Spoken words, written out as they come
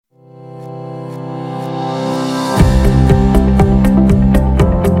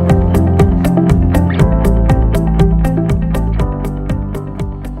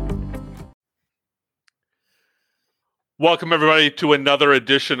Welcome, everybody, to another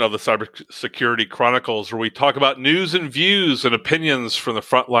edition of the Cybersecurity Chronicles, where we talk about news and views and opinions from the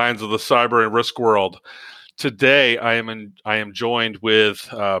front lines of the cyber and risk world. Today, I am joined with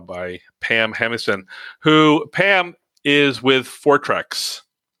by Pam Hemingson, who Pam is with Fortrex,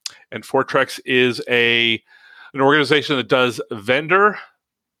 and Fortrex is an organization that does vendor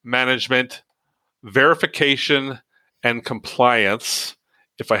management, verification, and compliance.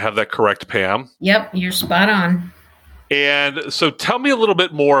 If I have that correct, Pam. Yep, you're spot on. And so tell me a little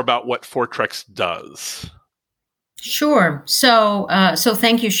bit more about what Fortrex does. Sure. So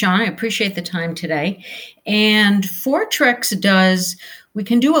thank you, Sean. I appreciate the time today. And Fortrex we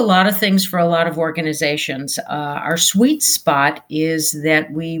can do a lot of things for a lot of organizations. Our sweet spot is that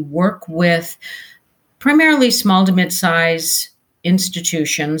we work with primarily small to mid-size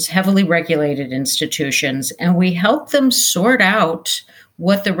institutions, heavily regulated institutions, and we help them sort out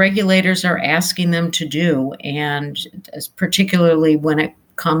what the regulators are asking them to do, and particularly when it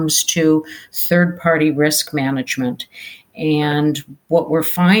comes to third-party risk management. And what we're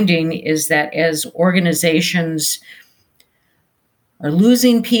finding is that as organizations are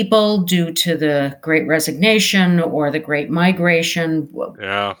losing people due to the Great Resignation or the Great Migration,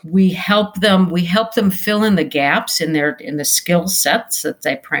 we help them fill in the gaps in the skill sets that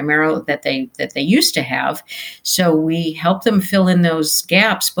they used to have. So we help them fill in those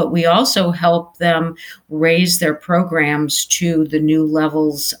gaps, but we also help them raise their programs to the new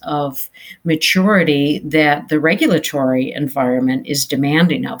levels of maturity that the regulatory environment is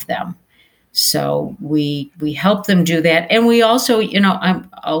demanding of them. So we help them do that, and we also,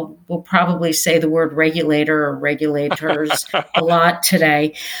 we'll probably say the word regulator or regulators a lot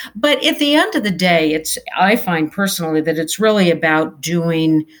today. But at the end of the day, I find personally that it's really about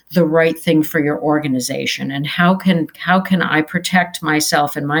doing the right thing for your organization, and how can I protect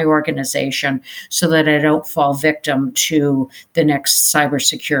myself and my organization so that I don't fall victim to the next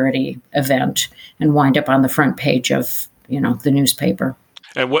cybersecurity event and wind up on the front page of the newspaper.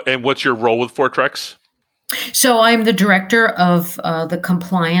 And what's your role with Fortrex? So I'm the director of the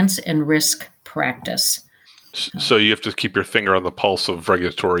compliance and risk practice. So you have to keep your finger on the pulse of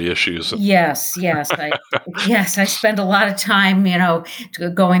regulatory issues. Yes. I spend a lot of time,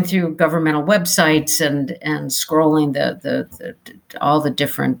 going through governmental websites and scrolling all the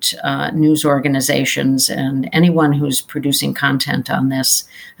different news organizations, and anyone who's producing content on this.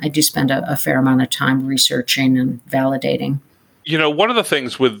 I do spend a fair amount of time researching and validating. One of the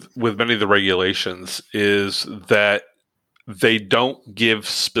things with many of the regulations is that they don't give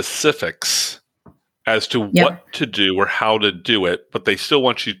specifics as to what to do or how to do it, but they still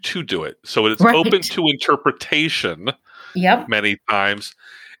want you to do it. So it's open to interpretation many times.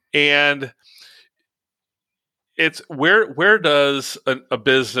 And it's where does a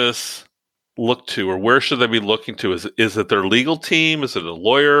business look to, or where should they be looking to? Is it their legal team? Is it a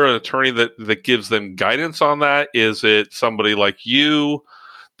lawyer, an attorney that gives them guidance on that? Is it somebody like you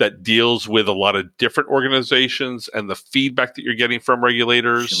that deals with a lot of different organizations and the feedback that you're getting from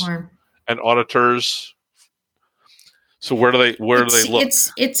regulators and auditors? So where do they look?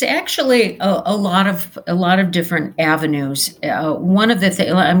 It's actually a lot of different avenues. One of the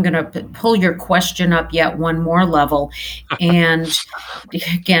things, I'm going to pull your question up yet one more level, and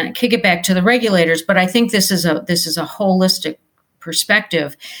again kick it back to the regulators. But I think this is a holistic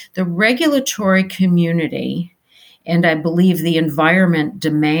perspective. The regulatory community, and I believe the environment,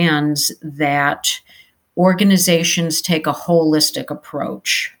 demands that organizations take a holistic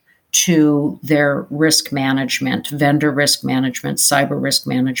approach to their risk management, vendor risk management, cyber risk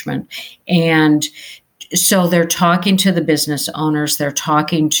management. And so they're talking to the business owners, they're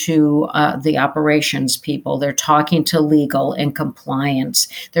talking to the operations people, they're talking to legal and compliance,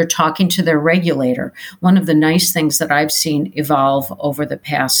 they're talking to their regulator. One of the nice things that I've seen evolve over the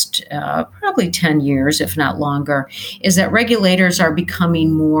past probably 10 years, if not longer, is that regulators are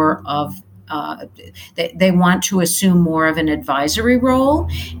becoming more of they want to assume more of an advisory role,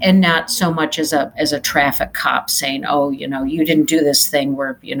 and not so much as a traffic cop saying, "Oh, you didn't do this thing,"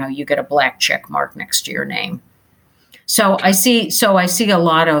 where you get a black check mark next to your name. So I see a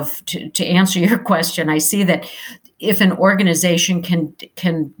lot of to answer your question. I see that if an organization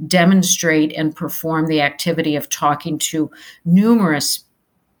can demonstrate and perform the activity of talking to numerous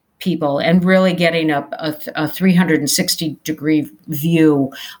people and really getting a 360-degree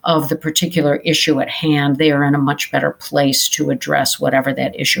view of the particular issue at hand, they are in a much better place to address whatever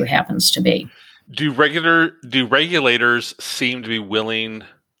that issue happens to be. Do regulators seem to be willing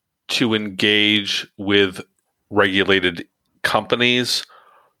to engage with regulated companies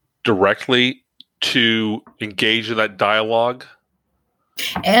directly to engage in that dialogue?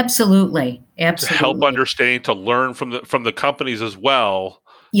 Absolutely. to help Absolutely. understanding, to learn from the companies as well,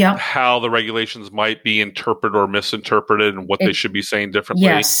 Yep. how the regulations might be interpreted or misinterpreted and what they It, should be saying differently.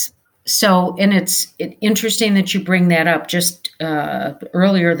 yes. So, and it's interesting that you bring that up. Just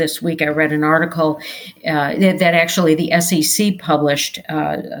earlier this week, I read an article that actually the SEC published.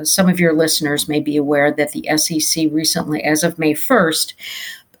 Some of your listeners may be aware that the SEC recently, as of May 1st,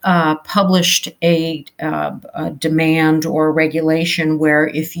 published a demand or regulation where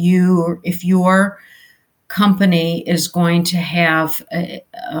if your company is going to have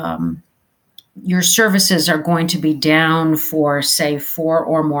your services are going to be down for, say, 4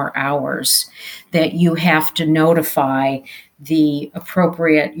 or more hours, that you have to notify your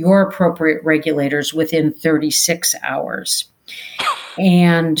appropriate regulators within 36 hours.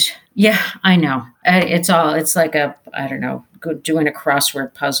 And yeah, I know. It's like I don't know, doing a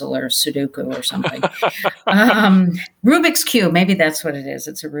crossword puzzle or Sudoku or something. Rubik's Cube, maybe that's what it is.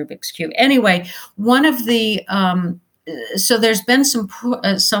 It's a Rubik's Cube. Anyway, one of the, so there's been some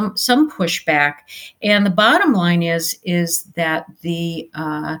pushback, and the bottom line is that the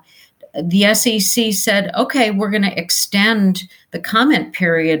SEC said, okay, we're going to extend the comment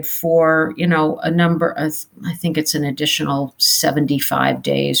period for, a number of, I think it's an additional 75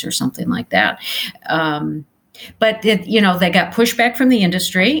 days or something like that. But they got pushback from the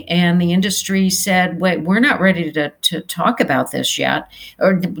industry, and the industry said, wait, we're not ready to talk about this yet.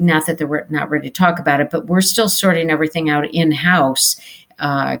 Or not that they're not ready to talk about it, but we're still sorting everything out in-house.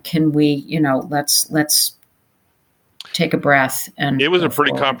 Can we, let's take a breath. And it was a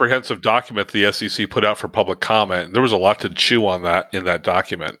pretty comprehensive document the SEC put out for public comment. There was a lot to chew on in that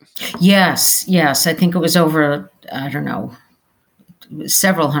document. Yes. I think it was over, I don't know,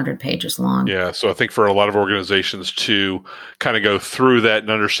 several hundred pages long. Yeah. So I think for a lot of organizations to kind of go through that and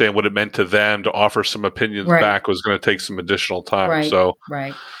understand what it meant to them, to offer some opinions back, was going to take some additional time. Right.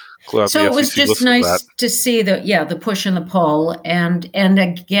 So it was just nice to see the push and the pull, and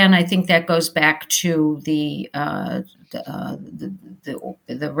again, I think that goes back to the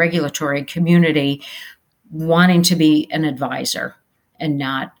regulatory community wanting to be an advisor and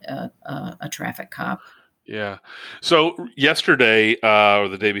not a traffic cop. Yeah. So yesterday or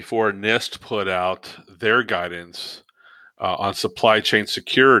the day before, NIST put out their guidance on supply chain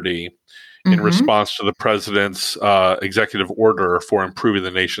security in response to the president's executive order for improving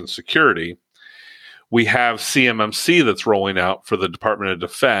the nation's security. We have CMMC that's rolling out for the Department of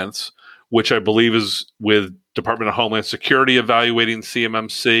Defense, which I believe is with Department of Homeland Security evaluating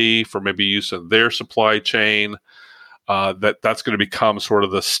CMMC for maybe use in their supply chain. That's going to become sort of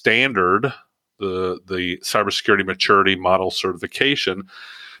the standard, the cybersecurity maturity model certification,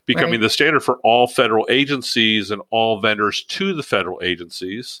 becoming the standard for all federal agencies and all vendors to the federal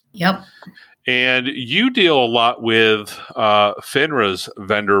agencies. Yep. And you deal a lot with FINRA's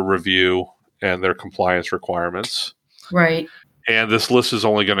vendor review and their compliance requirements. Right. And this list is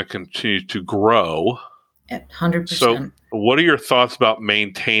only going to continue to grow. 100%. So what are your thoughts about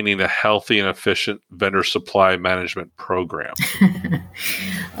maintaining a healthy and efficient vendor supply management program?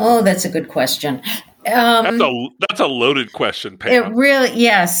 Oh, that's a good question. That's a loaded question, Pam. It really,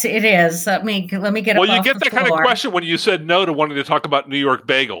 yes, it is. Let me get up. Well, you get that kind of question when you said no to wanting to talk about New York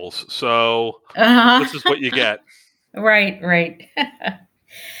bagels. So this is what you get. Right.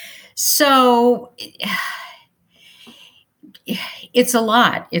 So it's a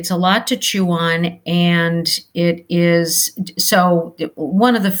lot. It's a lot to chew on, and it is. So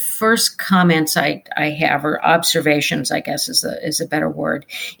one of the first comments I have, or observations, I guess is a better word,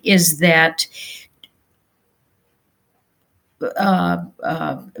 is that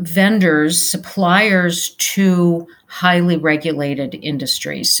vendors, suppliers to highly regulated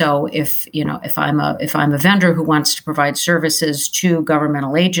industries. So if I'm a vendor who wants to provide services to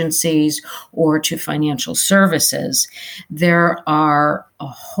governmental agencies or to financial services, there are a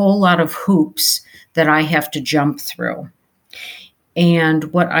whole lot of hoops that I have to jump through.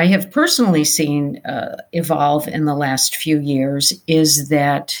 And what I have personally seen evolve in the last few years is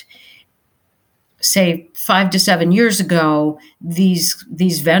that, say, 5 to 7 years ago, these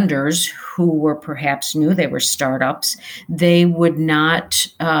vendors who were perhaps new, they were startups, they would not,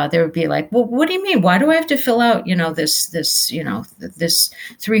 they would be like, well, what do you mean? Why do I have to fill out, this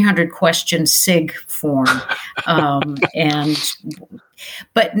 300 question SIG form?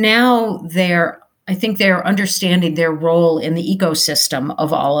 But now I think they're understanding their role in the ecosystem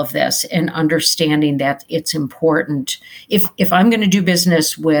of all of this, and understanding that it's important. If I'm going to do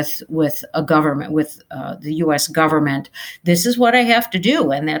business with a government, with the U.S. government, this is what I have to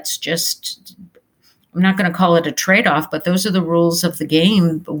do, and that's just. I'm not going to call it a trade-off, but those are the rules of the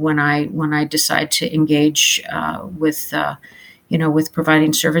game when I decide to engage with with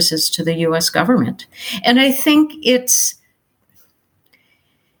providing services to the U.S. government. And I think it's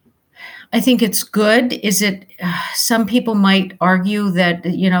good. Is it? Some people might argue that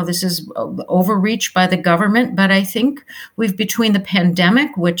this is overreach by the government, but I think between the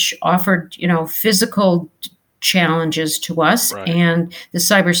pandemic, which offered physical challenges to us, Right. and the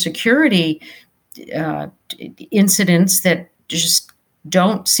cybersecurity incidents that just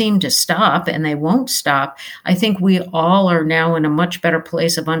don't seem to stop, and they won't stop. I think we all are now in a much better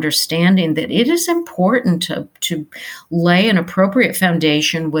place of understanding that it is important to lay an appropriate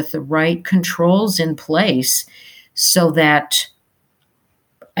foundation with the right controls in place so that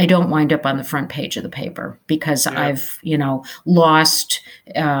I don't wind up on the front page of the paper because I've, lost,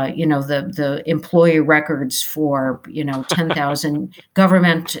 the employee records for, 10,000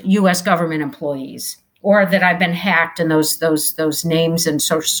 U.S. government employees, or that I've been hacked and those names and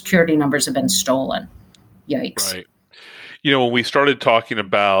social security numbers have been stolen. Yikes. Right. When we started talking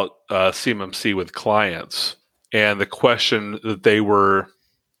about CMMC with clients, and the question that they were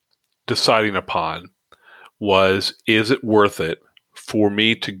deciding upon was, is it worth it for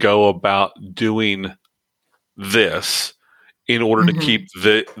me to go about doing this in order to keep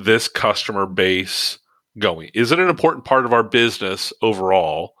this customer base going? Is it an important part of our business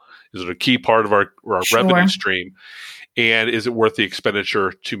overall? Is it a key part of our Sure. revenue stream? And is it worth the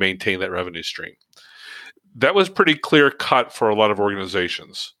expenditure to maintain that revenue stream? That was pretty clear cut for a lot of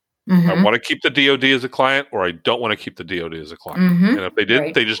organizations. I want to keep the DoD as a client, or I don't want to keep the DoD as a client. And if they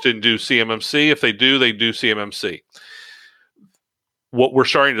didn't, they just didn't do CMMC. If they do, they do CMMC. What we're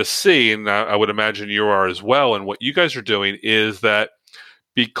starting to see, and I would imagine you are as well, and what you guys are doing is that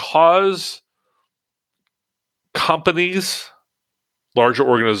because companies, larger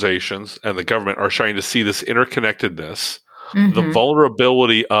organizations, and the government are starting to see this interconnectedness, the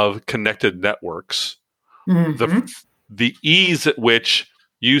vulnerability of connected networks, the ease at which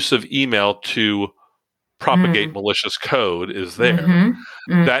use of email to propagate malicious code is there,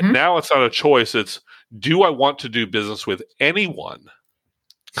 that now it's not a choice. It's, do I want to do business with anyone?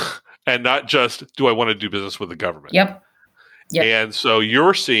 And not just, do I want to do business with the government? Yep. And so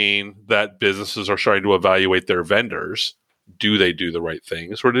you're seeing that businesses are starting to evaluate their vendors. Do they do the right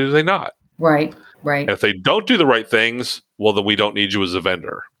things, or do they not? Right. And if they don't do the right things, well, then we don't need you as a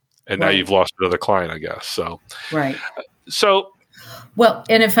vendor. And now you've lost another client, I guess. So, Well,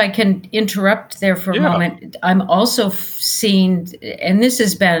 and if I can interrupt there for a moment, I'm also seeing, and this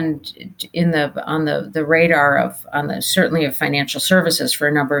has been on the radar certainly of financial services for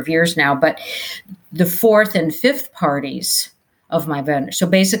a number of years now, but the fourth and fifth parties of my vendors. So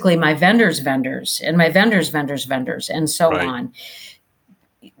basically my vendors' vendors and my vendors' vendors, and so on.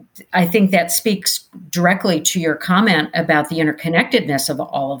 I think that speaks directly to your comment about the interconnectedness of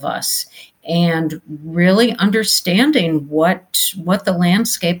all of us, and really understanding what the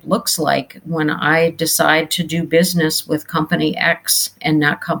landscape looks like when I decide to do business with company X and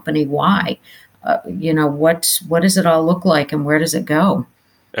not company Y. What does it all look like, and where does it go?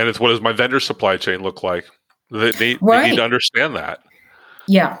 And it's, what does my vendor supply chain look like? They need to understand that.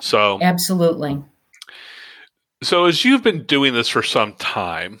 Yeah. So absolutely. So as you've been doing this for some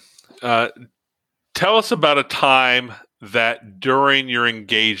time, tell us about a time that during your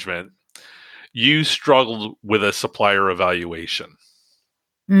engagement, you struggled with a supplier evaluation.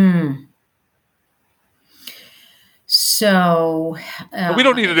 So we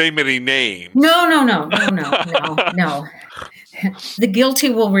don't need to name any names. No. The guilty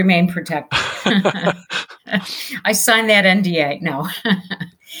will remain protected. I signed that NDA. No.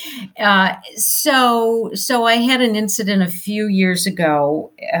 So I had an incident a few years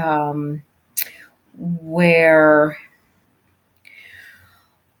ago where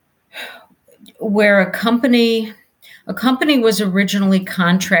a company was originally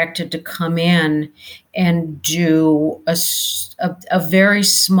contracted to come in and do a very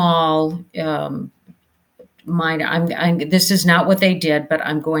small this is not what they did, but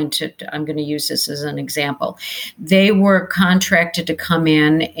I'm going to use this as an example. They were contracted to come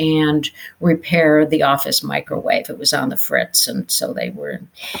in and repair the office microwave. It was on the fritz, and so they were.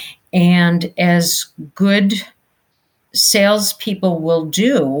 And as good salespeople will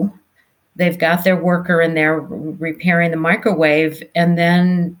do, they've got their worker in there repairing the microwave, and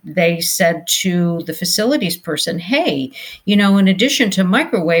then they said to the facilities person, "Hey, in addition to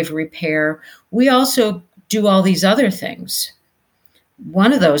microwave repair, we also do all these other things.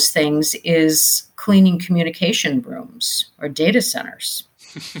 One of those things is cleaning communication rooms or data centers."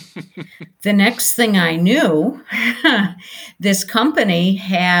 The next thing I knew, this company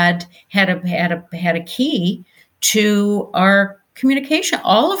had a key to our communication,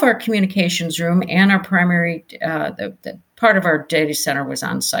 all of our communications room, and our primary the part of our data center was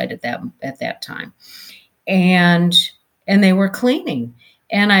on site at that time, and they were cleaning.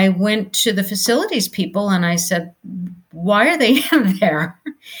 And I went to the facilities people and I said, "Why are they in there?"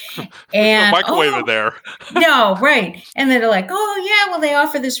 There's no microwave in there. No, right. And they're like, "Oh, yeah, well, they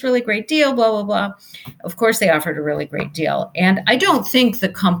offer this really great deal, blah, blah, blah." Of course, they offered a really great deal. And I don't think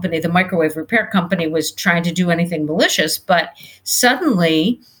the microwave repair company, was trying to do anything malicious, but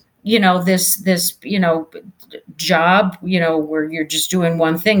suddenly, this job, where you're just doing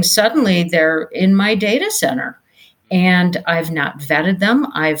one thing, suddenly they're in my data center. And I've not vetted them.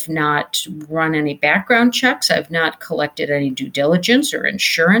 I've not run any background checks. I've not collected any due diligence or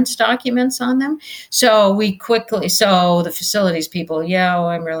insurance documents on them. So the facilities people,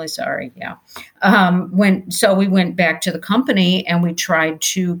 I'm really sorry. Yeah. We went back to the company and we tried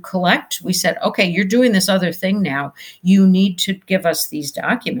to collect. We said, okay, you're doing this other thing now. You need to give us these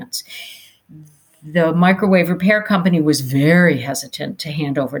documents. The microwave repair company was very hesitant to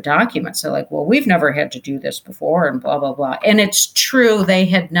hand over documents. They're like, well, we've never had to do this before and blah, blah, blah. And it's true.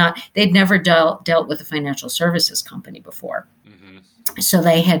 They'd never dealt with a financial services company before. Mm-hmm. So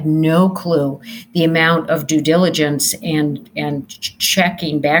they had no clue the amount of due diligence and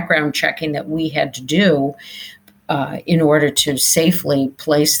background checking that we had to do in order to safely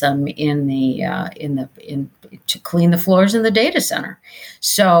place them to clean the floors in the data center.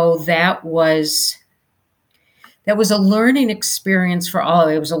 So that was a learning experience for all.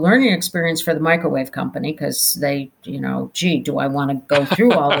 It was a learning experience for the microwave company because they, do I want to go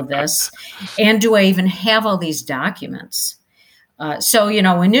through all of this? And do I even have all these documents? So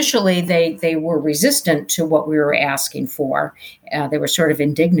initially they were resistant to what we were asking for. They were sort of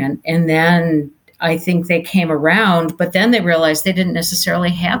indignant. And then I think they came around, but then they realized they didn't necessarily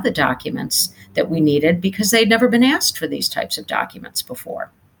have the documents that we needed because they'd never been asked for these types of documents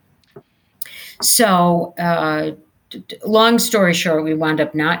before. So, long story short, we wound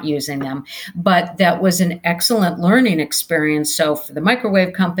up not using them, but that was an excellent learning experience. So for the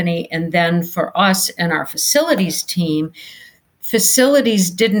microwave company, and then for us and our facilities team,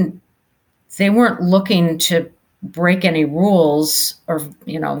 they weren't looking to break any rules or,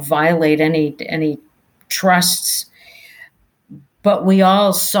 violate any trusts. But we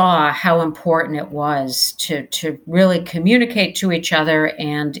all saw how important it was to really communicate to each other,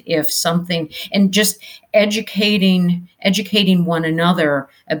 and just educating one another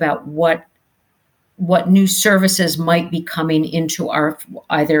about what new services might be coming into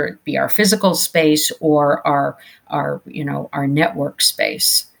either it be our physical space or our network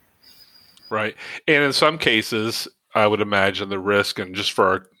space. Right. And in some cases, I would imagine the risk, and just for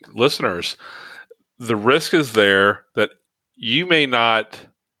our listeners, the risk is there that you may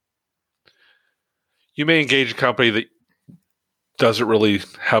engage a company that doesn't really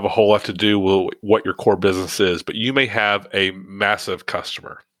have a whole lot to do with what your core business is, but you may have a massive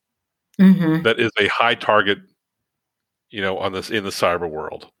customer mm-hmm. that is a high target, in the cyber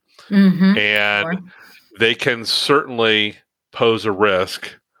world. Mm-hmm. And sure. They can certainly pose a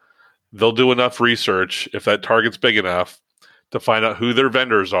risk. They'll do enough research, if that target's big enough, to find out who their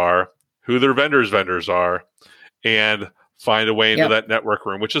vendors are, who their vendors' vendors are, and find a way into that network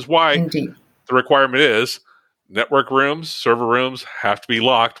room, which is why Indeed. The requirement is network rooms, server rooms have to be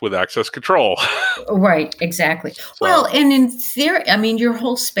locked with access control. Right, exactly. So, well, and in theory, your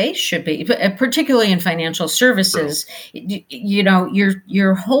whole space should be, particularly in financial services,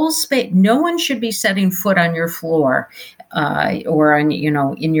 your whole space, no one should be setting foot on your floor or on,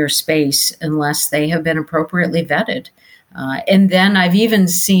 in your space unless they have been appropriately vetted. And then I've even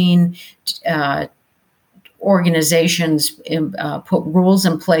seen organizations put rules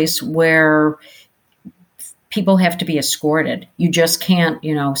in place where people have to be escorted. You just can't,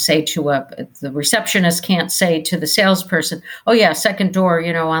 say to the receptionist can't say to the salesperson, "Oh yeah, second door,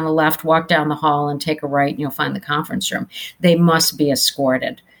 on the left, walk down the hall and take a right and you'll find the conference room." They must be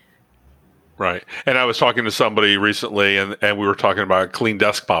escorted. Right. And I was talking to somebody recently and we were talking about clean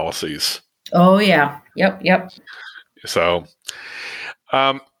desk policies. Oh yeah. Yep. So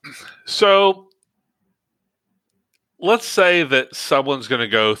let's say that someone's going to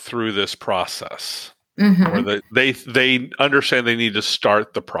go through this process, mm-hmm. or they understand they need to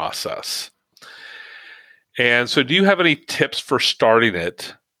start the process. And so do you have any tips for starting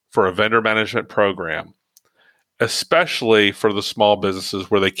it for a vendor management program, especially for the small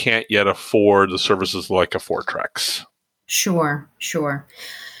businesses where they can't yet afford the services like a Fortrex? Sure.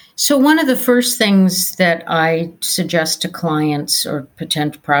 So one of the first things that I suggest to clients or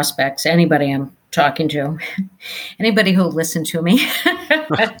potential prospects, anybody I'm talking to, anybody who'll listen to me,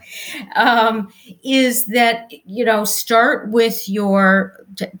 is that, start with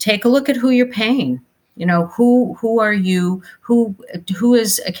take a look at who you're paying. Who are you? Who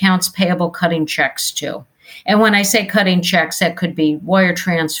is accounts payable cutting checks to? And when I say cutting checks, that could be wire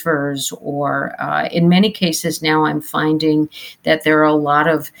transfers, or in many cases now I'm finding that there are a lot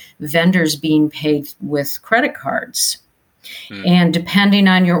of vendors being paid with credit cards. And depending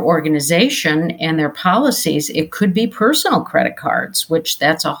on your organization and their policies, it could be personal credit cards, which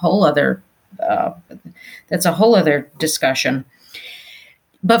that's a whole other discussion.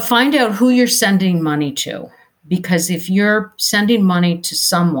 But find out who you're sending money to, because if you're sending money to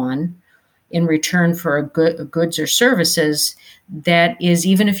someone in return for goods or services, that is,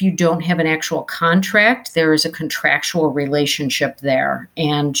 even if you don't have an actual contract, there is a contractual relationship there,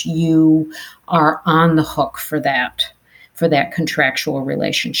 and you are on the hook for that contractual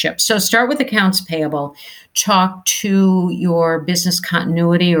relationship. So start with accounts payable. Talk to your business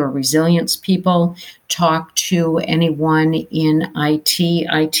continuity or resilience people. Talk to anyone in IT.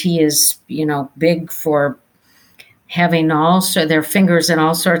 IT is, big for having their fingers in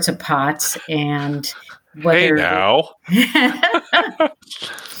all sorts of pots, and whether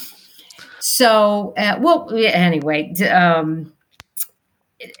So, anyway.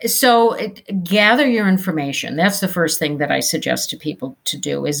 So gather your information. That's the first thing that I suggest to people to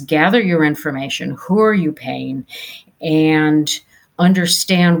do, is gather your information. Who are you paying? And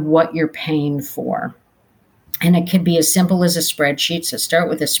understand what you're paying for. And it can be as simple as a spreadsheet. So start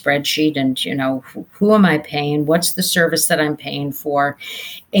with a spreadsheet and, who am I paying? What's the service that I'm paying for?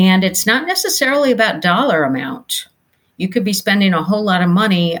 And it's not necessarily about dollar amount. You could be spending a whole lot of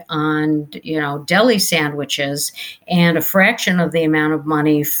money on, deli sandwiches, and a fraction of the amount of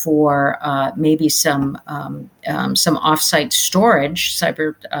money for maybe some offsite storage,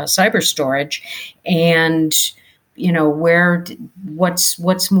 cyber storage, and what's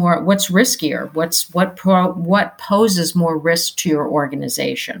riskier, what poses more risk to your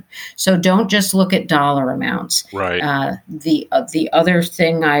organization. So don't just look at dollar amounts. Right. The other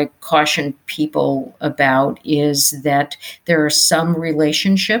thing I caution people about is that there are some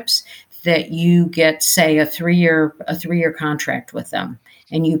relationships that you get, say, a 3-year contract with them,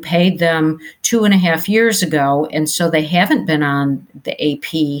 and you paid them 2.5 years ago, and so they haven't been on the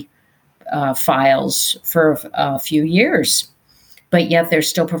AP files for a few years, but yet they're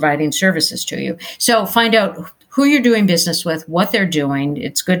still providing services to you. So find out who you're doing business with, what they're doing.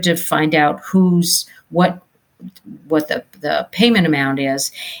 It's good to find out what the payment amount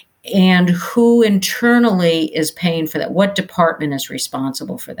is, and who internally is paying for that. What department is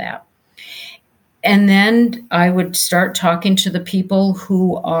responsible for that? And then I would start talking to the people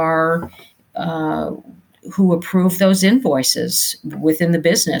who approve those invoices within the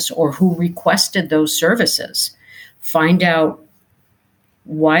business, or who requested those services. Find out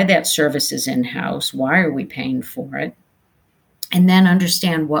why that service is in-house. Why are we paying for it? And then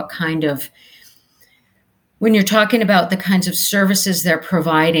understand when you're talking about the kinds of services they're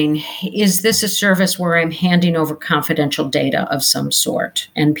providing, is this a service where I'm handing over confidential data of some sort,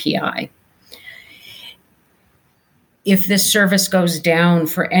 NPI? If this service goes down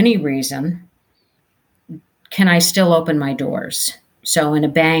for any reason, can I still open my doors? So in a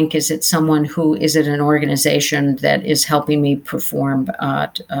bank, is it an organization that is helping me perform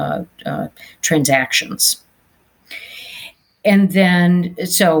transactions? And then,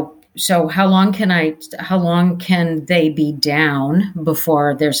 so how long can they be down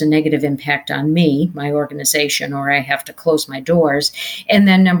before there's a negative impact on me, my organization, or I have to close my doors? And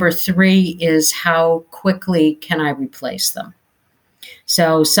then number 3 is, how quickly can I replace them?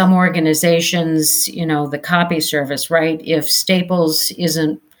 So some organizations, the copy service, right? If Staples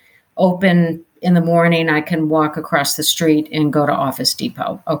isn't open in the morning, I can walk across the street and go to Office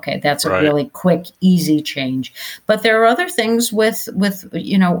Depot. Okay, that's a really quick, easy change. But there are other things with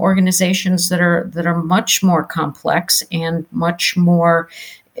organizations that are much more complex and much more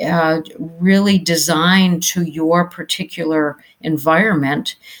really designed to your particular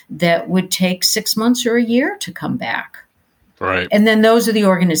environment, that would take 6 months or a year to come back. Right. And then those are the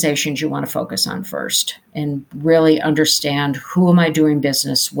organizations you want to focus on first, and really understand, who am I doing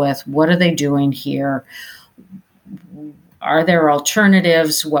business with? What are they doing here? Are there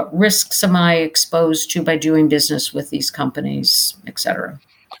alternatives? What risks am I exposed to by doing business with these companies, et cetera?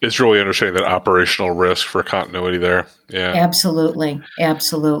 It's really understanding that operational risk for continuity there. Yeah. Absolutely.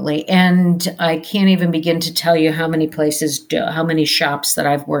 Absolutely. And I can't even begin to tell you how many shops that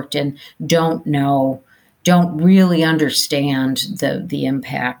I've worked in don't really understand the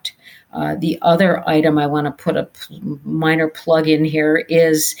impact. The other item I want to put a minor plug in here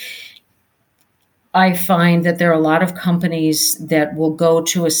is, I find that there are a lot of companies that will go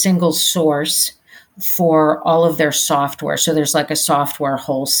to a single source for all of their software. So there's like a software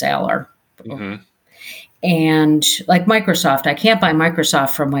wholesaler. Mm-hmm. And like Microsoft, I can't buy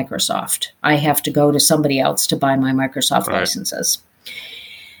Microsoft from Microsoft. I have to go to somebody else to buy my Microsoft licenses.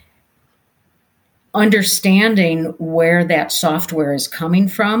 Understanding where that software is coming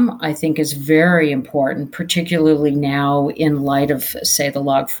from, I think, is very important, particularly now in light of, say, the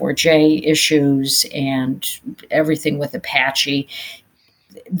Log4j issues and everything with Apache.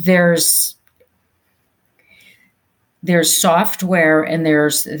 There's software and there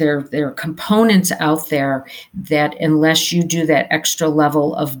are components out there that, unless you do that extra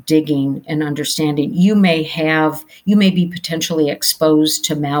level of digging and understanding, you may be potentially exposed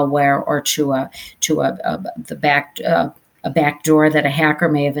to malware or to a backdoor that a hacker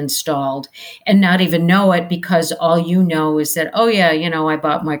may have installed and not even know it, because all you know is that, oh yeah, I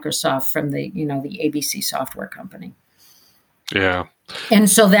bought Microsoft from the ABC software company. Yeah. And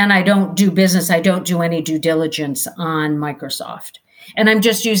so then I don't do business. I don't do any due diligence on Microsoft. And I'm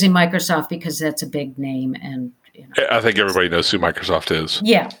just using Microsoft because that's a big name. And I think everybody knows who Microsoft is.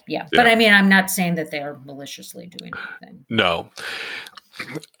 Yeah. But I mean, I'm not saying that they're maliciously doing anything. No.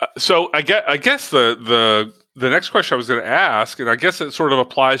 So I guess the next question I was going to ask, and I guess it sort of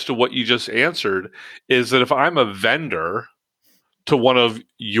applies to what you just answered, is that if I'm a vendor to one of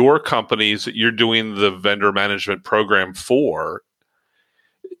your companies that you're doing the vendor management program for,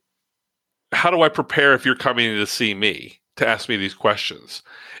 how do I prepare if you're coming in to see me to ask me these questions?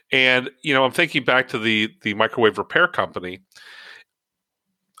 And, I'm thinking back to the microwave repair company.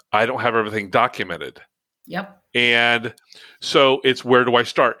 I don't have everything documented. Yep. And so it's, where do I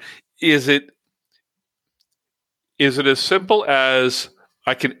start? Is it as simple as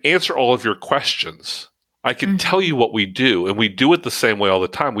I can answer all of your questions? I can tell you what we do, and we do it the same way all the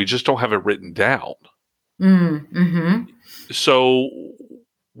time. We just don't have it written down. Mm-hmm. So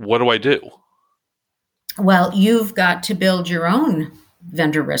what do I do? Well, you've got to build your own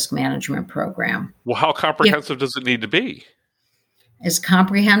vendor risk management program. Well, how comprehensive does it need to be? As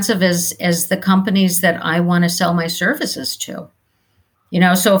comprehensive as the companies that I want to sell my services to.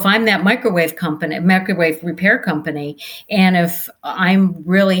 So if I'm that microwave repair company, and if I'm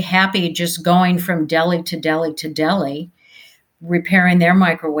really happy just going from deli to deli to deli, repairing their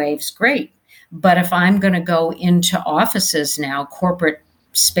microwaves, great. But if I'm going to go into offices now, corporate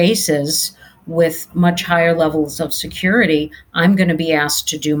spaces with much higher levels of security, I'm going to be asked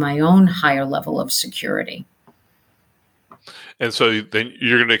to do my own higher level of security. And so then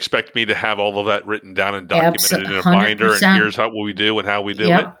you're going to expect me to have all of that written down and documented in a binder, and here's what we do and how we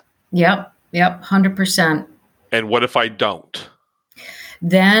do it? Yep, 100%. And what if I don't?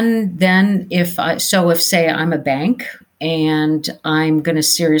 Then if say I'm a bank and I'm going to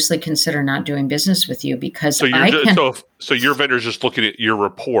seriously consider not doing business with you because so your vendor's just looking at your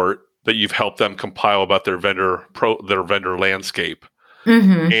report that you've helped them compile about their vendor landscape.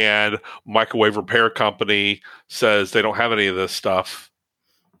 Mm-hmm. And microwave repair company says they don't have any of this stuff,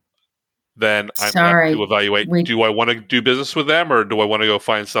 then I'm going to evaluate, do I want to do business with them, or do I want to go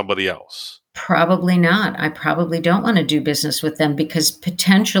find somebody else? Probably not. I probably don't want to do business with them because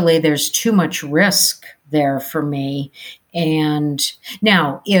potentially there's too much risk there for me. And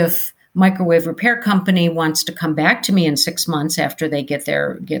now, if microwave repair company wants to come back to me in 6 months after they get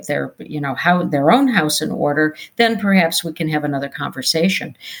their their own house in order, then perhaps we can have another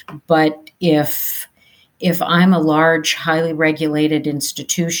conversation. But if I'm a large, highly regulated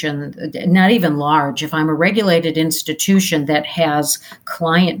institution, not even large, if I'm a regulated institution that has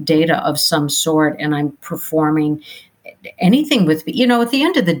client data of some sort and I'm performing anything with, at the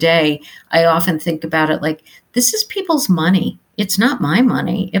end of the day, I often think about it like, this is people's money. It's not my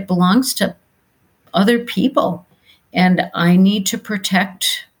money. It belongs to other people. And I need to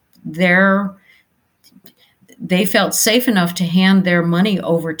protect they felt safe enough to hand their money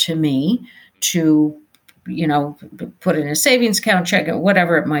over to me to, put in a savings account, check it,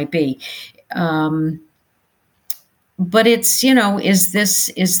 whatever it might be. But it's, is this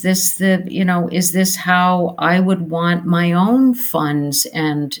how I would want my own funds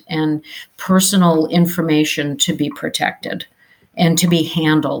and personal information to be protected and to be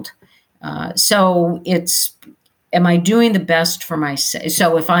handled? So it's, am I doing the best for myself?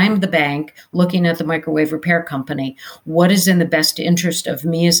 So if I'm the bank looking at the microwave repair company, what is in the best interest of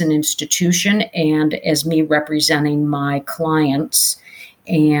me as an institution and as me representing my clients?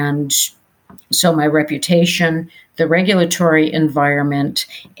 And so my reputation, the regulatory environment,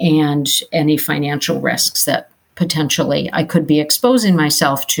 and any financial risks that potentially I could be exposing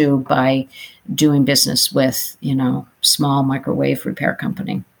myself to by doing business with, small microwave repair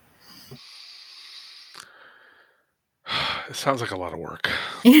company. It sounds like a lot of work.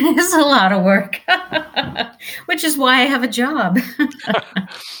 It is a lot of work, which is why I have a job.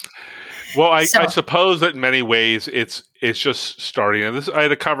 Well, I So, suppose that in many ways it's just starting. And I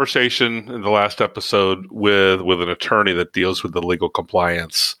had a conversation in the last episode with an attorney that deals with the legal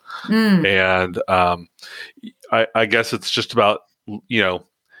compliance, mm, and I guess it's just about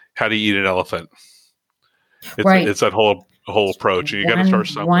how do you eat an elephant? right. It's that whole approach, and you got to start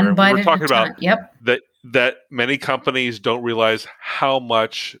somewhere. One And we bite were at a talking about time. Yep. that many companies don't realize how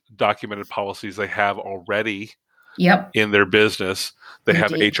much documented policies they have already Yep. in their business. They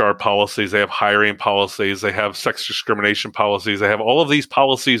have Indeed. HR policies, they have hiring policies, they have sex discrimination policies, they have all of these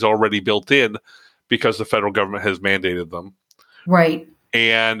policies already built in because the federal government has mandated them, Right.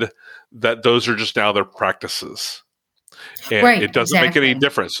 and that those are just now their practices. And Right. it doesn't make any Exactly.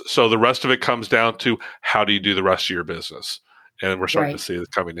 difference. So the rest of it comes down to how do you do the rest of your business? And we're starting to Right. see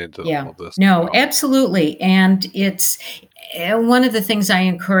it coming into Yeah. all of this No, now. absolutely. And it's one of the things I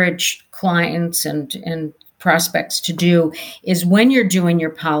encourage clients and prospects to do is when you're doing your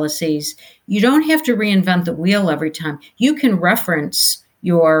policies, you don't have to reinvent the wheel every time. You can reference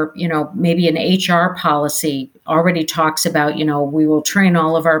your, maybe an HR policy already talks about, we will train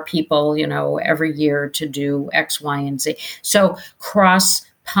all of our people, every year to do X, Y, and Z. So cross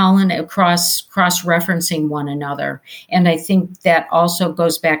referencing one another. And I think that also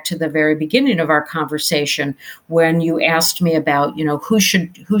goes back to the very beginning of our conversation when you asked me about, who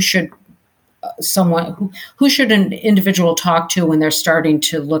should an individual talk to when they're starting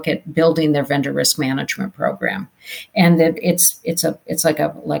to look at building their vendor risk management program. And that it's like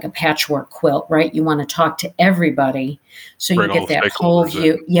a patchwork quilt, right? You want to talk to everybody so you Bring all get the that whole stakeholders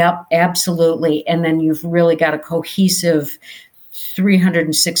view. in. Yep, absolutely. And then you've really got a cohesive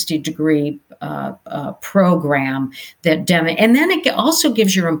 360-degree program and then it also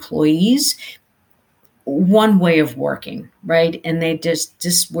gives your employees one way of working, right? And they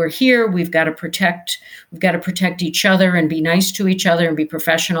just we're here. We've got to protect each other and be nice to each other and be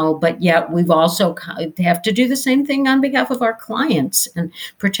professional. But yet we've also have to do the same thing on behalf of our clients and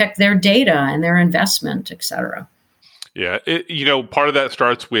protect their data and their investment, et cetera. Yeah. Part of that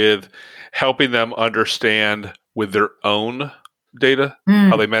starts with helping them understand with their own data,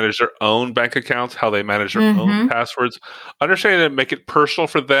 how they manage their own bank accounts, how they manage their own passwords. Understanding and make it personal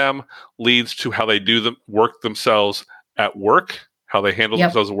for them leads to how they do the work themselves at work, how they handle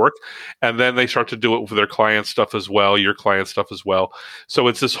themselves at work. And then they start to do it for their client stuff as well, your client stuff as well. So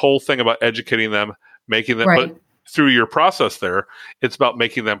it's this whole thing about educating them, making them, Right. but through your process there, it's about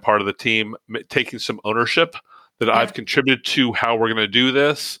making them part of the team, taking some ownership that I've contributed to how we're going to do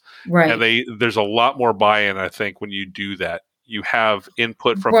this. Right. And there's a lot more buy-in, I think, when you do that. You have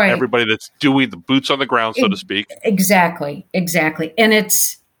input from Right. everybody that's doing the boots on the ground, so to speak. Exactly. And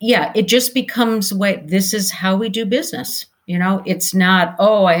it just becomes this is how we do business. It's not,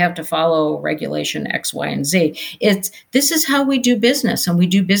 I have to follow regulation X, Y, and Z. This is how we do business, and we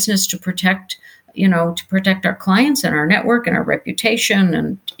do business to protect our clients and our network and our reputation.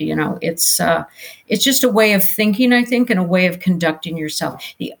 And, it's just a way of thinking, I think, and a way of conducting yourself.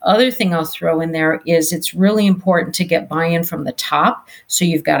 The other thing I'll throw in there is it's really important to get buy-in from the top. So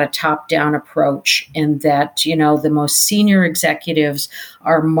you've got a top-down approach, and that, the most senior executives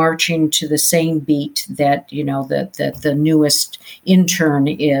are marching to the same beat that, the newest intern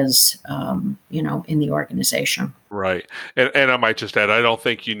is, in the organization. Right. And I might just add, I don't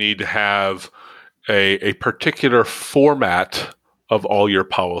think you need to have a particular format of all your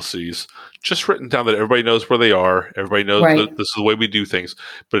policies, just written down that everybody knows where they are. Everybody knows that this is the way we do things,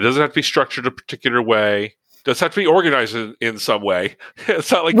 but it doesn't have to be structured a particular way. It does have to be organized in some way. It's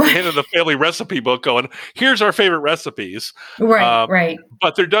not like handing the family recipe book going, here's our favorite recipes. Right.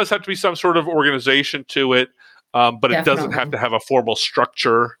 But there does have to be some sort of organization to it. But it doesn't have to have a formal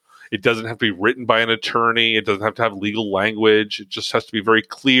structure. It doesn't have to be written by an attorney. It doesn't have to have legal language. It just has to be very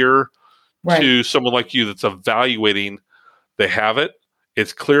clear to someone like you that's evaluating. They have it.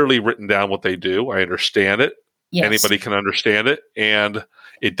 It's clearly written down what they do. I understand it. Yes. Anybody can understand it. And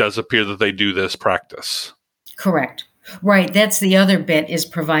it does appear that they do this practice. Correct. Right. That's the other bit, is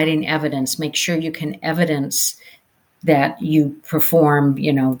providing evidence. Make sure you can evidence that you perform,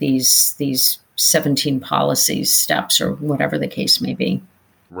 these 17 policies, steps, or whatever the case may be.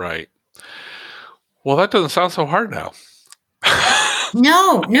 Right. Well, that doesn't sound so hard now.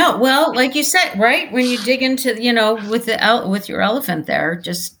 No. Well, like you said, right? When you dig into, with your elephant there,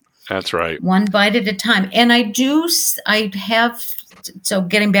 just that's right, one bite at a time. And so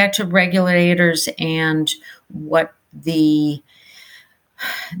getting back to regulators and what the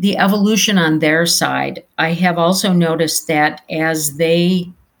evolution on their side, I have also noticed that as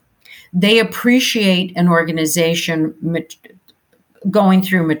they appreciate an organization going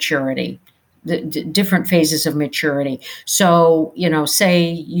through maturity. the different phases of maturity. So,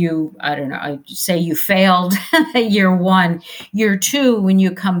 say say you failed year one, year two, when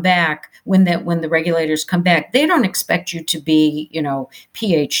you come back, when the regulators come back, they don't expect you to be,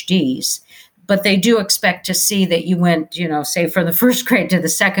 PhDs, but they do expect to see that you went, say from the first grade to the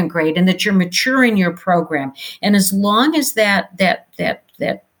second grade, and that you're maturing your program. And as long as that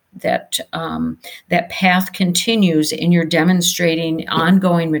path continues and you're demonstrating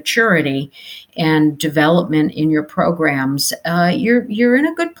ongoing maturity and development in your programs, you're in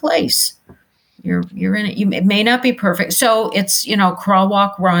a good place. You're in it. It may not be perfect. So it's, crawl,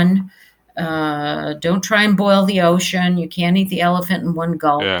 walk, run. Don't try and boil the ocean. You can't eat the elephant in one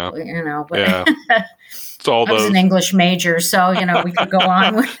gulp. Yeah. But Yeah. It's all I was an English major, so we could go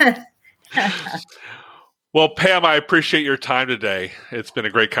on with it. Well, Pam, I appreciate your time today. It's been a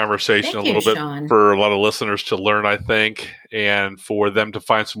great conversation. Thank a little you, bit Sean. For a lot of listeners to learn, I think, and for them to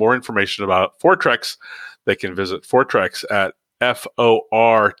find some more information about Fortrex, they can visit Fortrex at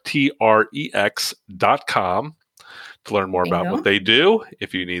fortrex.com to learn more about what they do.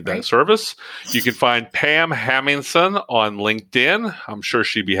 If you need that service, you can find Pam Hamingson on LinkedIn. I'm sure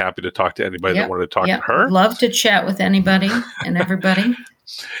she'd be happy to talk to anybody that wanted to talk to her. Love to chat with anybody and everybody.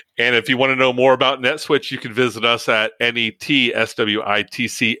 And if you want to know more about NetSwitch, you can visit us at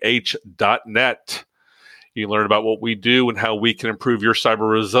netswitch.net. You can learn about what we do and how we can improve your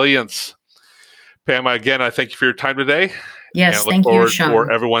cyber resilience. Pam, again, I thank you for your time today. Yes, and I look forward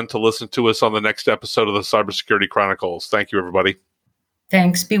for everyone to listen to us on the next episode of the Cybersecurity Chronicles. Thank you, everybody.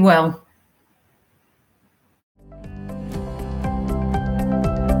 Thanks. Be well.